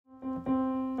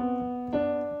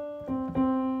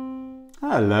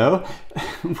Hello.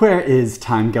 Where is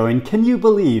time going? Can you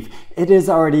believe it is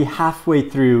already halfway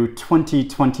through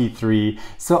 2023?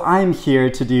 So I'm here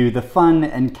to do the fun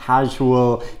and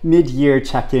casual mid-year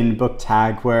check-in book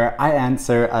tag where I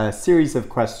answer a series of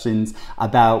questions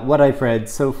about what I've read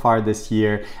so far this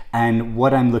year and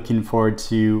what I'm looking forward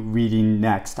to reading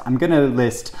next. I'm going to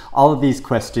list all of these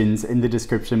questions in the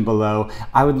description below.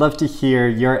 I would love to hear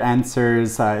your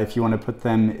answers if you want to put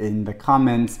them in the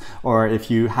comments, or if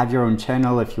you have your own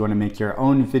channel, if you want to make your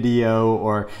own video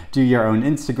or do your own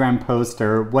Instagram post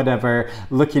or whatever,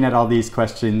 looking at all these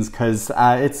questions, because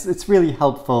it's really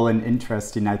helpful and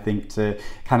interesting, I think, to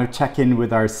kind of check in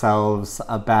with ourselves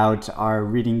about our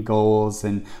reading goals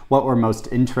and what we're most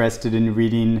interested in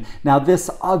reading. Now, this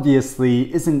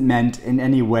obviously isn't meant in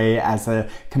any way as a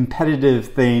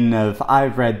competitive thing of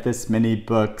I've read this many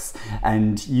books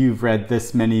and you've read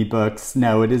this many books.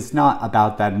 No, it is not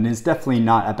about that, and it's definitely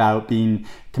not about being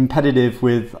competitive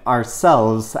with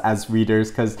ourselves as readers,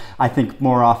 because I think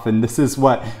more often this is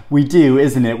what we do,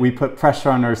 isn't it? We put pressure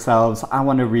on ourselves. I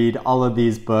want to read all of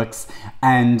these books,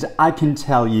 and I can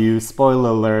tell you,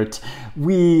 spoiler alert,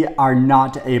 we are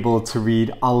not able to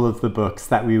read all of the books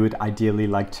that we would ideally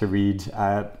like to read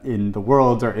in the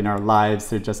world or in our lives.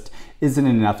 There just isn't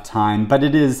enough time, but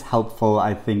it is helpful,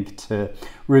 I think, to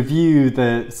review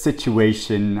the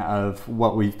situation of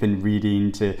what we've been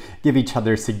reading, to give each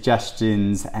other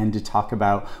suggestions, and to talk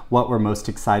about what we're most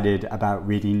excited about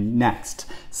reading next.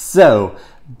 So,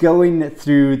 going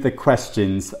through the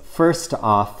questions, first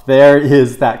off, there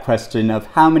is that question of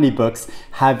how many books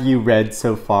have you read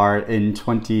so far in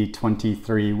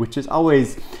 2023, which is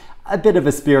always a bit of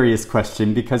a spurious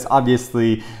question, because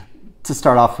obviously, to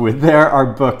start off with, there are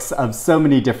books of so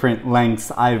many different lengths.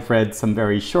 I've read some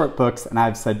very short books, and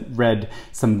I've read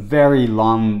some very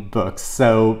long books.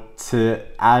 So to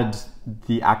add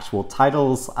the actual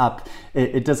titles up,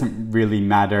 it doesn't really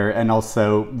matter. And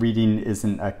also, reading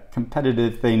isn't a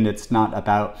competitive thing. It's not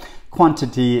about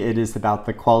quantity, it is about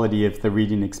the quality of the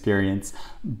reading experience.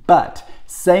 But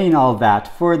saying all that,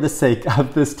 for the sake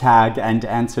of this tag and to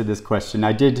answer this question,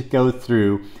 I did go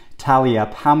through, tally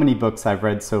up how many books I've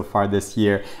read so far this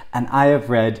year, and I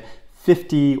have read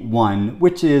 51,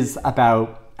 which is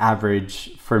about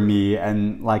average for me.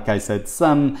 And like I said,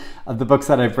 some of the books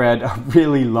that I've read are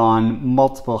really long,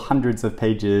 multiple hundreds of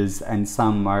pages, and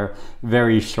some are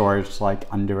very short, like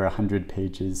under 100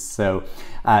 pages. So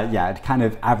yeah, it kind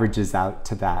of averages out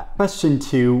to that. Question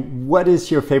 2, what is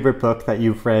your favorite book that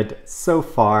you've read so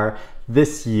far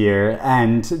this year?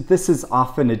 And this is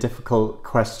often a difficult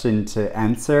question to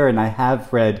answer, and I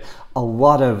have read a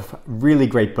lot of really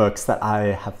great books that I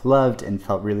have loved and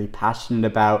felt really passionate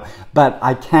about, but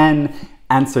I can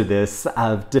answer this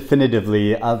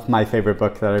definitively of my favorite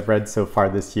book that I've read so far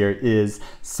this year is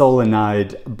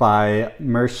Solenoid by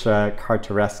Mircea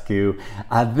Cartarescu.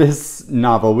 This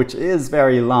novel, which is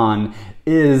very long,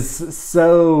 is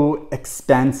so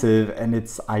expansive in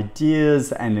its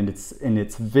ideas and in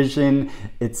its vision.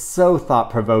 It's so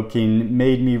thought-provoking,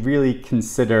 made me really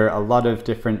consider a lot of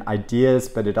different ideas,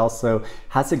 but it also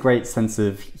has a great sense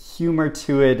of humor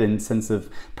to it and sense of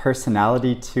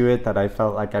personality to it that I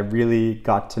felt like I really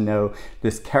got to know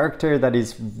this character that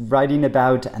he's writing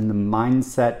about and the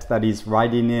mindset that he's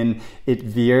writing in. It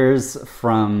veers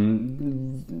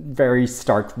from very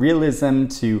stark realism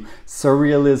to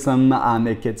surrealism.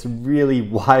 It gets really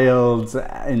wild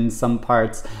in some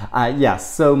parts. Yeah,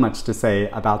 so much to say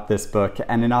about this book,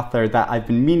 and an author that I've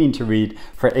been meaning to read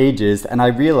for ages, and I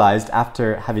realized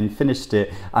after having finished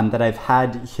it that I've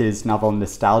had his novel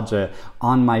Nostalgia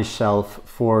on my shelf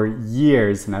for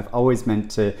years, and I've always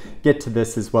meant to get to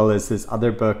this as well as his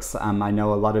other books. I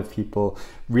know a lot of people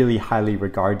really highly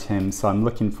regard him, so I'm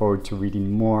looking forward to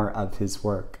reading more of his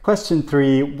work. Question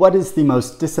 3, what is the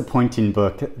most disappointing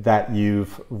book that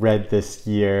you've read this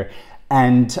year?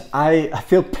 And I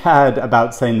feel bad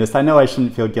about saying this. I know I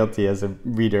shouldn't feel guilty as a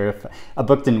reader. If a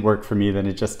book didn't work for me, then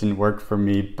it just didn't work for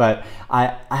me. But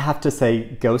I have to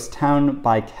say Ghost Town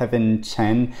by Kevin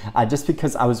Chen, just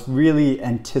because I was really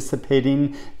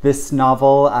anticipating this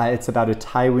novel. It's about a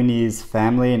Taiwanese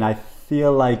family, and I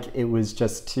feel like it was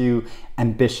just too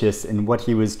ambitious in what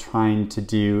he was trying to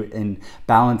do in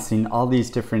balancing all these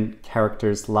different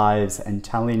characters' lives and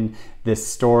telling this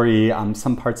story.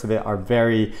 Some parts of it are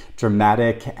very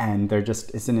dramatic, and there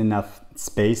just isn't enough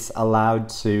space allowed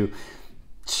to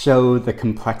show the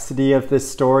complexity of this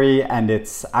story, and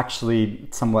it's actually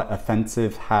somewhat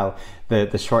offensive how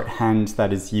the shorthand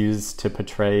that is used to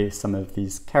portray some of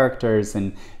these characters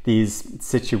and these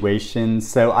situations.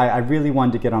 So I really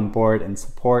wanted to get on board and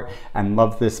support and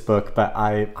love this book, but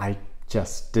I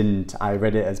just didn't. I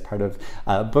read it as part of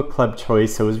a book club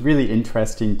choice, so it was really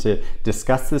interesting to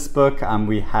discuss this book.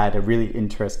 We had a really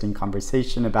interesting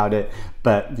conversation about it,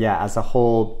 but yeah, as a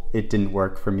whole, it didn't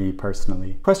work for me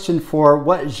personally. Question 4,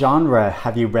 what genre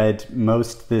have you read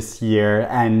most this year?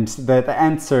 And the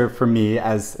answer for me,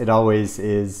 as it always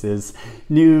is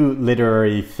new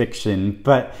literary fiction,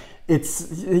 but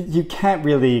you can't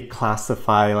really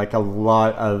classify like a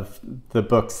lot of the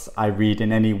books I read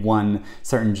in any one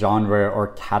certain genre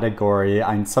or category.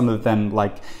 And some of them,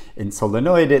 like in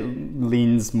Solenoid, it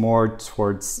leans more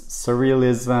towards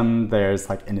surrealism. There's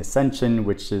like In Ascension,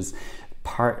 which is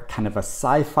part kind of a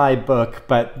sci-fi book,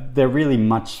 but they're really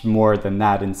much more than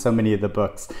that. And so many of the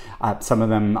books, some of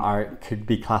them could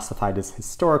be classified as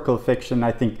historical fiction.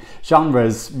 I think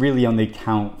genres really only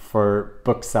count for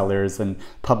booksellers and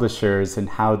publishers and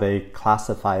how they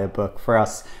classify a book. For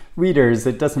us readers,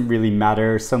 it doesn't really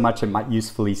matter so much. It might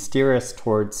usefully steer us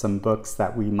towards some books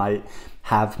that we might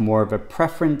have more of a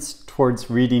preference towards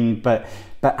reading, but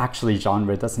actually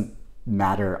genre doesn't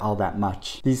matter all that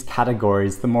much. These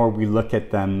categories, the more we look at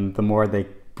them, the more they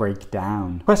break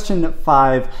down. Question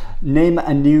 5, name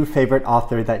a new favorite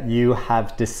author that you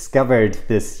have discovered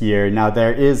this year. Now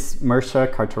there is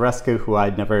Mircea Cartarescu, who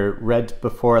I'd never read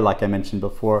before, like I mentioned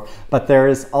before, but there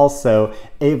is also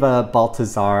Eva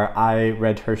Baltazar. I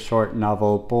read her short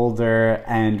novel Boulder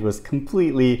and was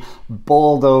completely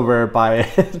bowled over by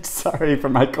it. Sorry for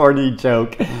my corny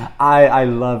joke. I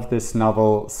love this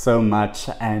novel so much,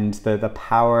 and the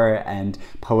power and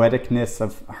poeticness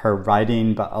of her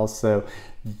writing, but also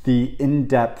the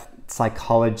in-depth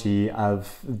psychology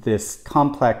of this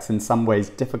complex, in some ways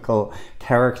difficult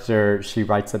character she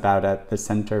writes about at the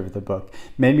center of the book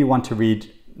made me want to read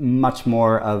much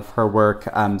more of her work.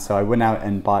 So I went out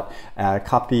and bought a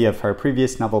copy of her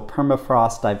previous novel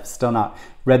Permafrost. I've still not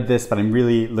read this, but I'm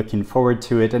really looking forward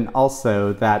to it. And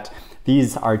also that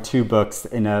these are 2 books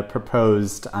in a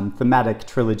proposed thematic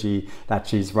trilogy that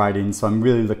she's writing, so I'm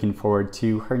really looking forward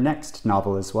to her next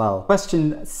novel as well.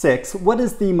 Question 6, what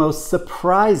is the most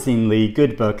surprisingly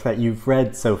good book that you've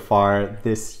read so far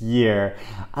this year?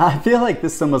 I feel like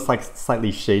this is almost like a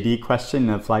slightly shady question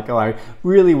of like, oh, I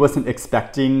really wasn't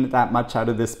expecting that much out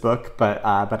of this book, but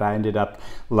I ended up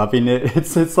loving it.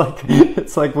 It's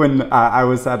like when I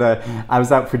was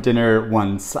out for dinner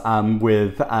once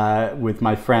with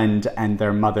my friend and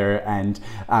their mother, and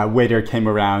a waiter came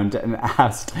around and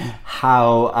asked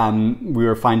how we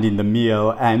were finding the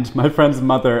meal, and my friend's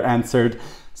mother answered,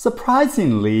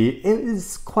 surprisingly, it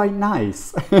is quite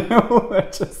nice.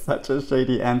 Which is such a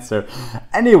shady answer.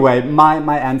 Anyway,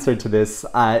 my answer to this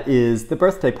is The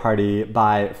Birthday Party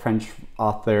by French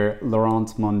author Laurent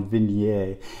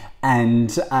Monvignier. And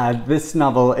this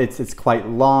novel, it's quite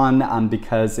long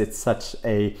because it's such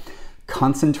a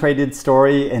concentrated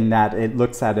story in that it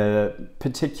looks at a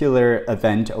particular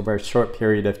event over a short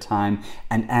period of time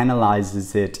and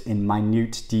analyzes it in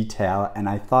minute detail. And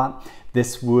I thought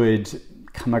this would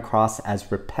come across as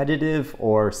repetitive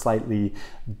or slightly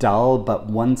dull, but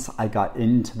once I got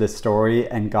into the story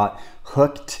and got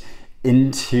hooked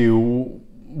into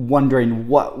wondering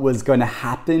what was going to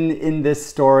happen in this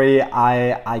story,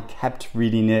 I kept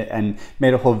reading it and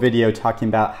made a whole video talking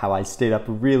about how I stayed up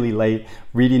really late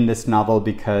reading this novel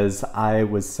because I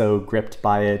was so gripped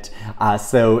by it.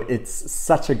 So it's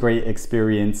such a great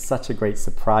experience, such a great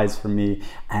surprise for me,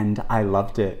 and I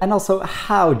loved it. And also,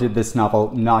 how did this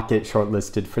novel not get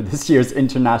shortlisted for this year's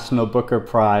International Booker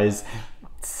Prize?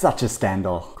 Such a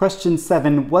scandal. Question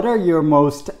 7, what are your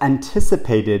most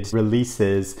anticipated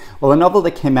releases? Well, a novel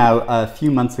that came out a few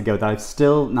months ago that I've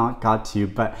still not got to,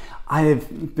 but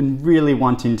I've been really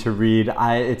wanting to read.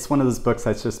 It's one of those books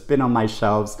that's just been on my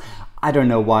shelves. I don't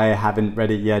know why I haven't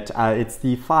read it yet. It's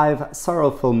The 5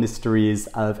 Sorrowful Mysteries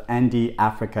of Andy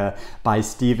Africa by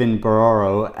Stephen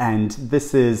Bororo, and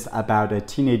this is about a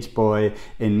teenage boy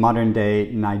in modern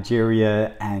day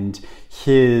Nigeria and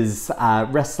his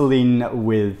wrestling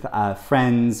with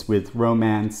friends, with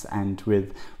romance, and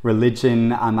with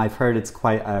religion. I've heard it's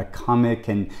quite a comic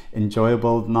and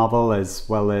enjoyable novel, as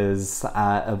well as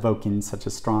evoking such a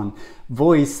strong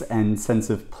voice and sense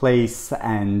of place,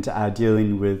 and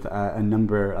dealing with a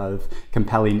number of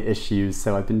compelling issues.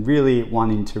 So I've been really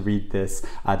wanting to read this.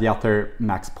 The author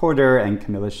Max Porter and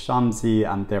Camilla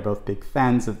Shamsi, they're both big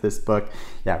fans of this book.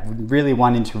 Yeah, really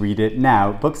wanting to read it.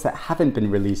 Now, books that haven't been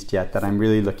released yet that that I'm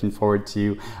really looking forward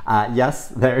to. Yes,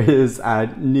 there is a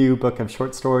new book of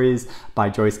short stories by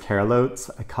Joyce Carol Oates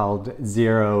called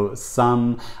Zero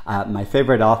Sum. My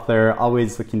favorite author,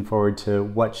 always looking forward to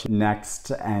what's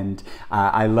next. And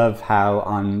I love how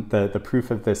on the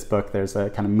proof of this book, there's a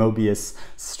kind of Mobius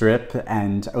strip,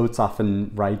 and Oates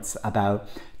often writes about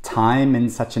time in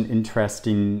such an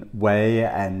interesting way,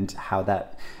 and how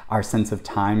that our sense of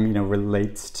time, you know,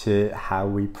 relates to how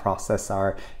we process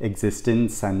our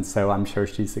existence. And so I'm sure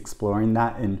she's exploring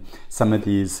that in some of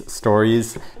these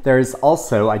stories. There's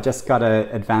also, I just got an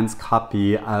advance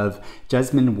copy of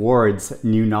Jesmyn Ward's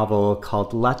new novel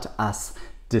called Let Us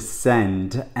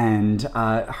Descend, and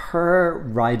her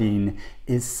writing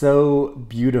is so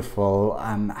beautiful.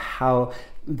 How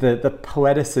the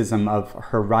poeticism of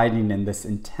her writing and this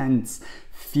intense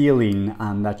feeling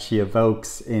that she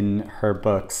evokes in her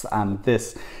books.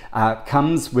 This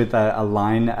comes with a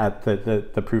line at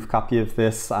the proof copy of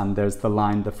this. There's the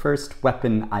line, "The first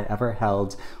weapon I ever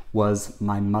held was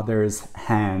my mother's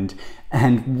hand."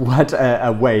 And what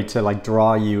a way to like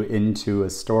draw you into a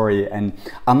story. And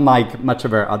unlike much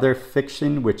of our other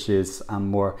fiction, which is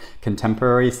more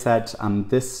contemporary set,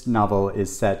 this novel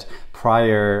is set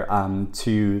prior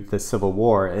to the Civil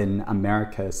War in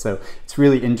America. So it's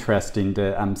really interesting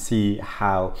to see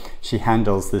how she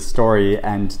handles this story.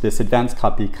 And this advance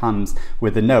copy comes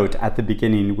with a note at the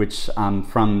beginning, which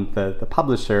from the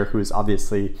publisher, who is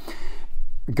obviously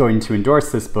going to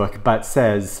endorse this book, but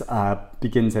says,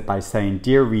 begins it by saying,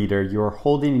 "Dear reader, you're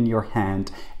holding in your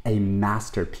hand a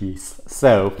masterpiece."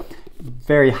 So,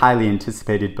 very highly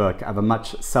anticipated book of a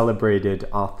much celebrated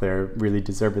author, really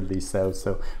deservedly so.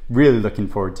 So really looking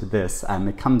forward to this.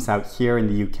 It comes out here in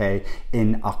the UK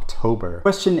in October.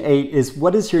 Question 8 is,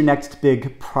 what is your next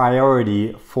big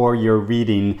priority for your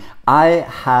reading? I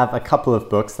have a couple of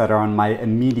books that are on my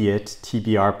immediate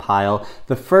TBR pile.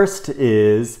 The first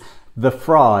is The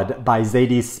Fraud by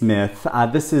Zadie Smith.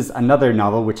 This is another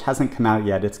novel which hasn't come out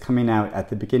yet. It's coming out at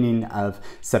the beginning of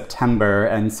September.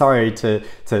 And sorry to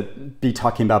be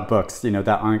talking about books, you know,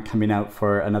 that aren't coming out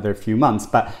for another few months,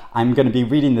 but I'm going to be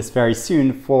reading this very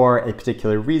soon for a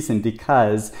particular reason,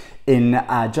 because in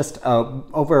just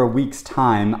over a week's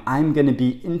time, I'm going to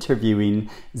be interviewing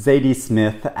Zadie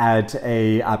Smith at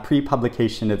a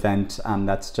pre-publication event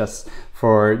that's just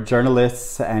for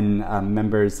journalists and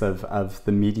members of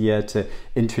the media to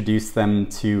introduce them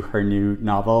to her new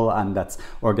novel that's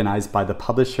organized by the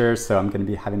publisher. So I'm going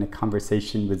to be having a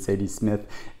conversation with Zadie Smith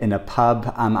in a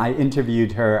pub. I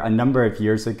interviewed her a number of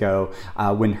years ago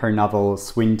when her novel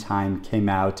Swing Time came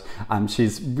out.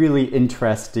 She's really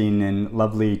interesting and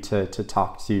lovely to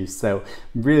talk to. So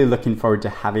really looking forward to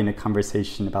having a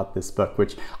conversation about this book,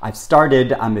 which I've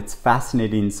started. It's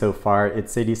fascinating so far.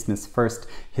 It's Zadie Smith's first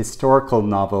historical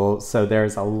novel, so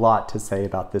there's a lot to say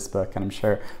about this book, and I'm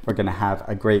sure we're going to have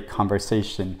a great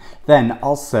conversation. Then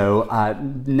also,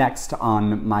 next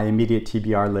on my immediate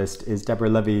TBR list is Deborah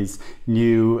Levy's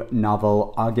new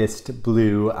novel, August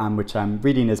Blue, which I'm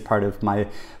reading as part of my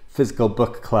physical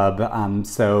book club.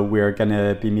 So we're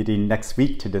gonna be meeting next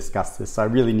week to discuss this. So I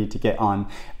really need to get on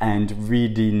and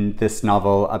reading this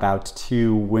novel about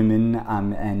two women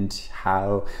and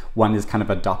how one is kind of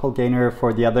a doppelganger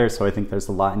for the other. So I think there's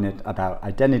a lot in it about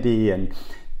identity and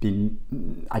being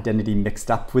identity mixed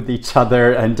up with each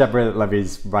other, and Deborah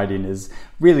Levy's writing is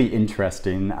really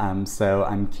interesting, so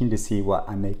I'm keen to see what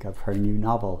I make of her new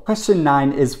novel. Question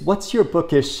 9 is, what's your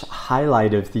bookish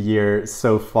highlight of the year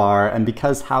so far? And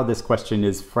because how this question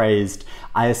is phrased,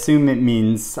 I assume it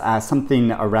means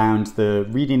something around the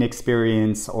reading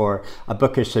experience or a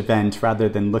bookish event rather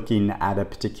than looking at a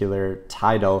particular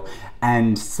title.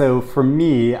 And so for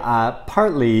me,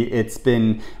 partly it's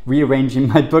been rearranging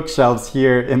my bookshelves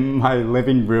here in my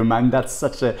living room, and that's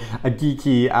such a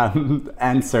geeky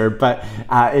answer, but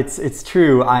it's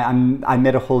true. I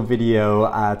made a whole video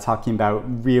talking about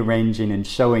rearranging and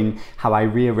showing how I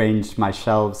rearranged my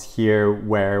shelves here,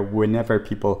 where whenever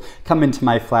people come into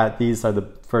my flat, these are the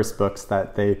first books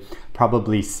that they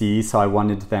probably see, so I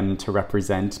wanted them to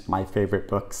represent my favorite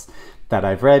books that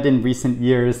I've read in recent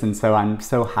years, and so I'm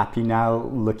so happy now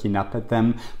looking up at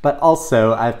them. But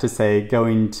also, I have to say,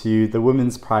 going to the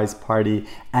Women's Prize party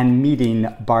and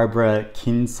meeting Barbara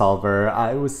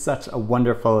Kingsolver, it was such a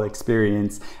wonderful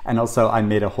experience. And also, I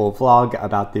made a whole vlog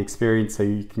about the experience, so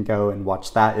you can go and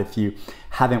watch that if you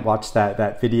haven't watched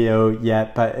that video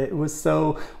yet. But it was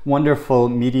so wonderful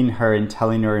meeting her and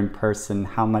telling her in person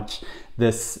how much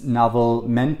this novel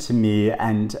meant to me,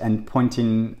 and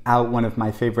pointing out one of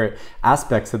my favorite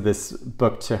aspects of this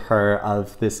book to her,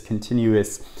 of this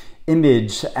continuous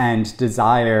image and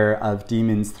desire of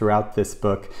demons throughout this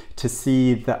book to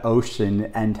see the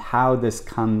ocean and how this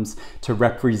comes to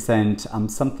represent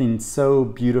something so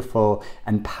beautiful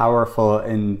and powerful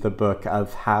in the book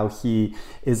of how he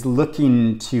is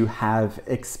looking to have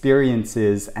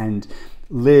experiences and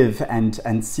live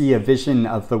and see a vision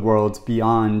of the world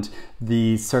beyond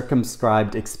the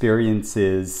circumscribed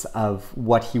experiences of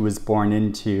what he was born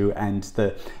into and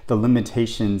the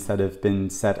limitations that have been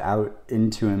set out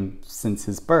into him since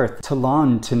his birth, to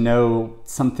long to know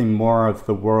something more of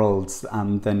the world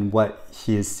than what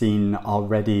he has seen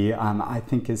already, I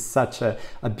think is such a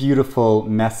beautiful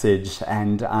message,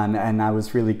 and I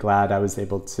was really glad I was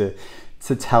able to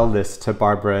tell this to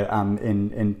Barbara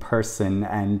in person,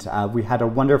 and we had a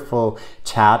wonderful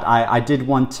chat. I did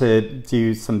want to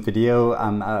do some video,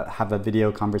 have a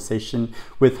video conversation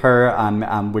with her,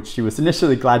 which she was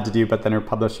initially glad to do, but then her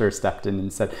publisher stepped in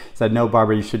and said, no,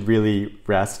 Barbara, you should really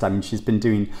rest. I mean, she's been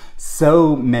doing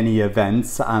so many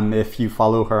events. If you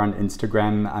follow her on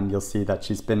Instagram, you'll see that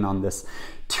she's been on this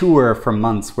tour for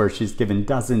months where she's given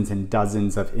dozens and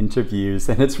dozens of interviews,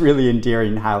 and it's really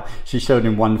endearing how she showed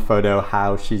in one photo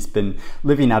how she's been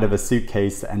living out of a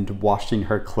suitcase and washing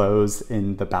her clothes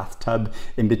in the bathtub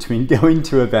in between going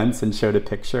to events, and showed a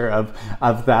picture of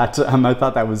that. I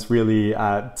thought that was really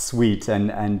sweet,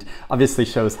 and obviously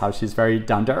shows how she's very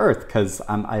down to earth, because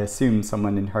I assume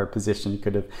someone in her position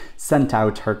could have sent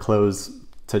out her clothes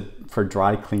for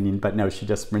dry cleaning, but no, she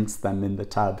just rinsed them in the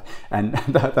tub, and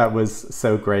that was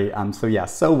so great. So yeah,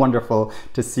 so wonderful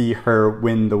to see her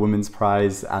win the Women's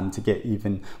Prize, to get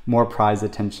even more prize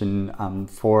attention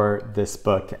for this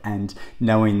book, and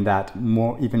knowing that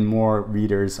even more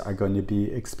readers are going to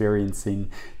be experiencing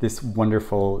this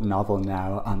wonderful novel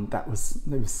now. It was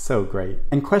so great.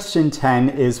 And question 10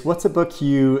 is, what's a book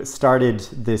you started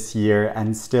this year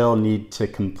and still need to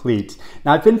complete?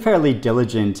 Now, I've been fairly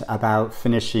diligent about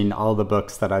finishing all the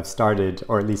books that I've started,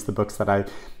 or at least the books that I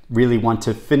really want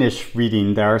to finish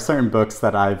reading. There are certain books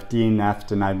that I've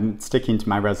DNF'd, and I'm sticking to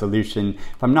my resolution.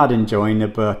 If I'm not enjoying a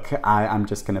book, I'm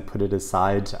just going to put it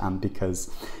aside, because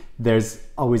there's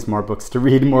always more books to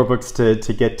read, more books to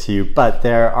get to. But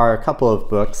there are a couple of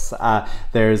books.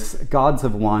 There's Gods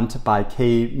of Want by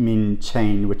K. Min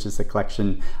Chain, which is a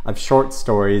collection of short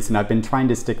stories, and I've been trying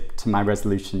to stick to my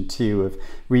resolution too of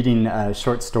reading a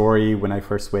short story when I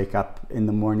first wake up in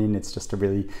the morning. It's just a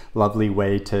really lovely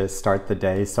way to start the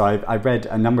day. So I've read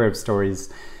a number of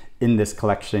stories in this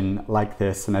collection like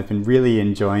this, and I've been really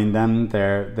enjoying them.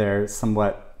 They're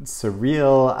somewhat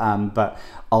surreal, but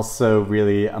also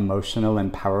really emotional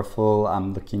and powerful,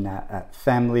 looking at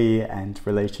family and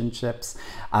relationships,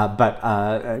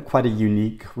 but quite a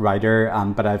unique writer.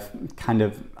 But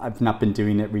I've not been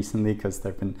doing it recently because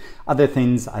there have been other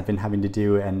things I've been having to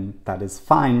do, and that is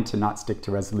fine to not stick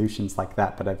to resolutions like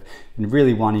that, but I've been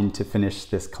really wanting to finish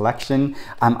this collection.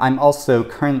 I'm also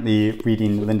currently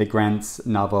reading Linda Grant's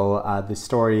novel, The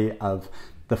Story of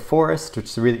The Forest, which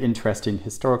is a really interesting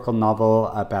historical novel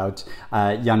about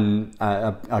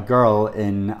a girl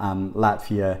in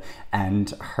Latvia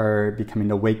and her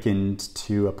becoming awakened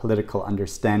to a political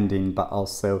understanding, but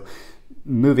also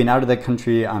moving out of the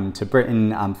country to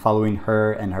Britain, following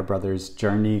her and her brother's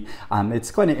journey.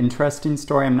 It's quite an interesting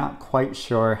story. I'm not quite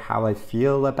sure how I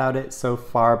feel about it so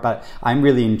far, but I'm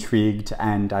really intrigued,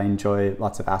 and I enjoy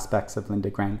lots of aspects of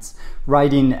Linda Grant's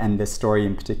writing and this story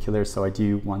in particular, so I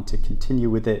do want to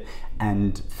continue with it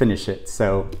and finish it.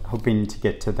 So hoping to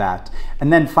get to that.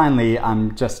 And then finally,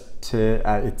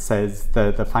 it says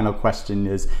the final question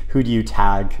is, who do you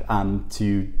tag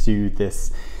to do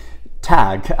this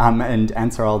tag and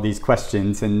answer all these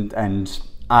questions? And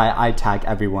I tag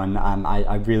everyone.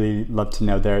 I really love to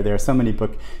know there are so many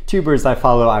booktubers I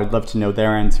follow. I would love to know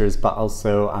their answers, but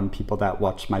also people that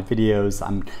watch my videos.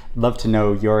 I'd love to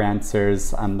know your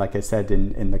answers. Like I said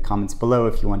in the comments below,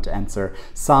 if you want to answer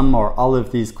some or all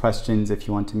of these questions, if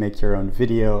you want to make your own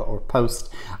video or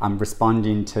post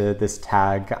responding to this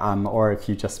tag, or if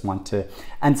you just want to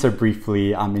answer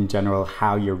briefly in general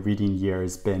how your reading year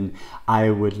has been, I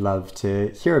would love to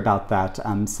hear about that.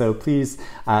 So please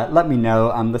let me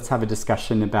know. Let's have a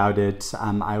discussion about it.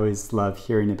 I always love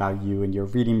hearing about you and your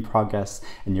reading progress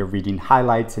and your reading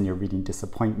highlights and your reading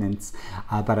disappointments.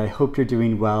 But I hope you're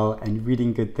doing well and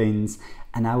reading good things,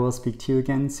 and I will speak to you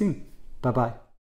again soon. Bye-bye.